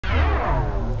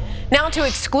Now to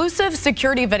exclusive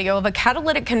security video of a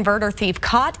catalytic converter thief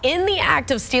caught in the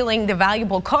act of stealing the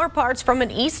valuable car parts from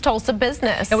an East Tulsa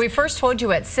business. And we first told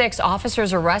you at 6,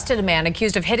 officers arrested a man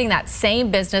accused of hitting that same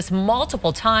business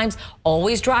multiple times,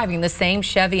 always driving the same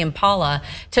Chevy Impala.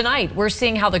 Tonight, we're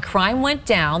seeing how the crime went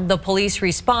down, the police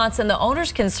response, and the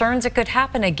owner's concerns it could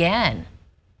happen again.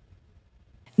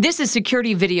 This is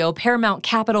security video Paramount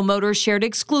Capital Motors shared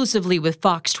exclusively with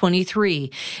Fox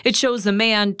 23. It shows the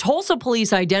man Tulsa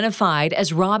police identified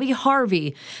as Robbie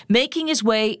Harvey making his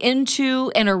way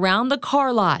into and around the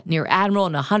car lot near Admiral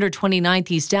and 129th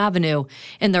East Avenue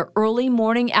in the early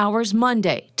morning hours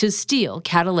Monday to steal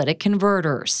catalytic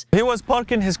converters. He was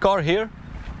parking his car here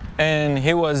and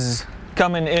he was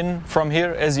coming in from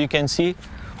here, as you can see.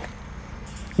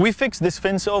 We fixed this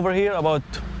fence over here about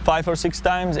 5 or 6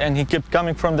 times, and he kept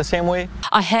coming from the same way.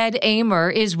 Ahead Amer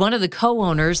is one of the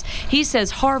co-owners. He says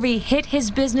Harvey hit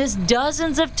his business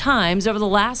dozens of times over the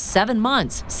last 7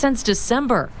 months, since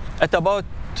December. At about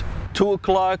 2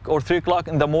 o'clock or 3 o'clock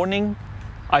in the morning,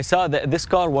 I saw that this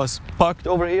car was parked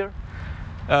over here.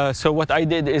 So what I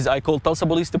did is I called Tulsa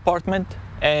Police Department,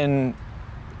 and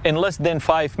in less than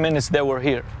 5 minutes they were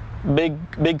here.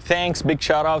 Big thanks, big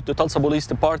shout out to Tulsa Police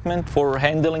Department for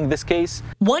handling this case.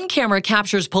 One camera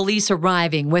captures police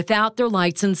arriving without their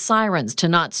lights and sirens to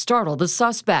not startle the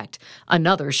suspect.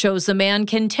 Another shows the man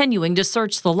continuing to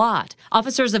search the lot.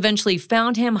 Officers eventually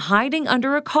found him hiding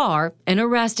under a car and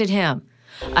arrested him.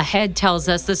 Ahead tells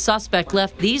us the suspect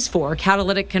left these 4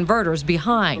 catalytic converters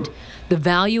behind. The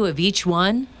value of each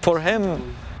one? For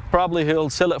him, probably he'll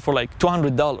sell it for like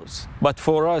 $200, but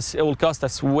for us it will cost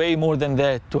us way more than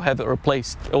that to have it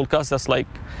replaced. It will cost us like,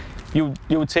 you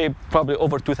would say probably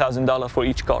over $2,000 for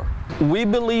each car. We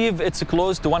believe it's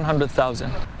close to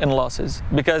 $100,000 in losses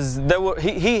because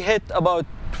he hit about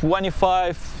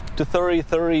 25 to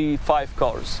 35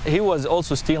 cars. He was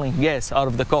also stealing gas out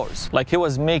of the cars. Like he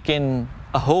was making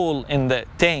a hole in the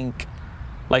tank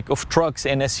like of trucks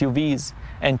and SUVs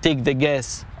and take the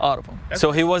gas out of them.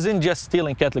 So he wasn't just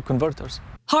stealing catalytic converters.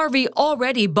 Harvey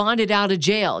already bonded out of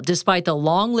jail despite the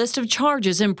long list of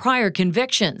charges and prior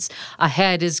convictions.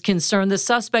 Ahead is concerned the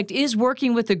suspect is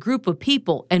working with a group of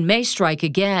people and may strike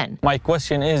again. My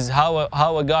question is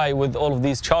how a guy with all of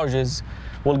these charges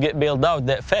will get bailed out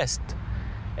that fast?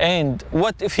 And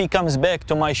what if he comes back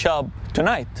to my shop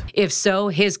tonight? If so,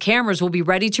 his cameras will be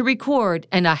ready to record,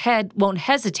 and Ahead won't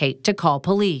hesitate to call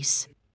police.